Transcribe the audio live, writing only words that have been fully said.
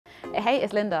Hey,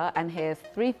 it's Linda, and here's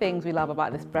 3 things we love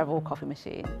about this Breville coffee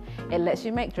machine. It lets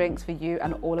you make drinks for you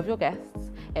and all of your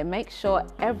guests. It makes sure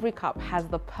every cup has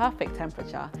the perfect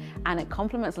temperature, and it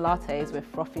complements lattes with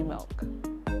frothy milk.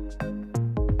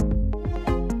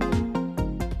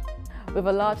 With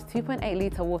a large 2.8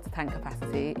 litre water tank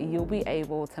capacity, you'll be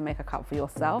able to make a cup for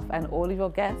yourself and all of your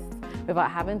guests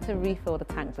without having to refill the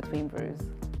tank between brews.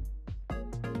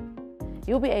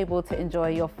 You'll be able to enjoy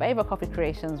your favourite coffee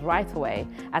creations right away,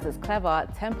 as its clever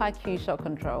Temp IQ shot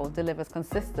control delivers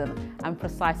consistent and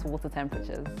precise water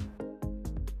temperatures.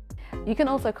 You can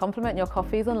also complement your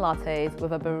coffees and lattes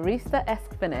with a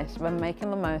barista-esque finish when making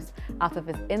the most out of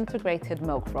its integrated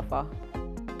milk frother.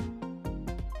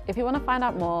 If you want to find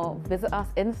out more, visit us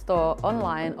in store,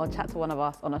 online, or chat to one of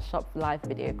us on a Shop Live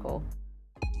video call.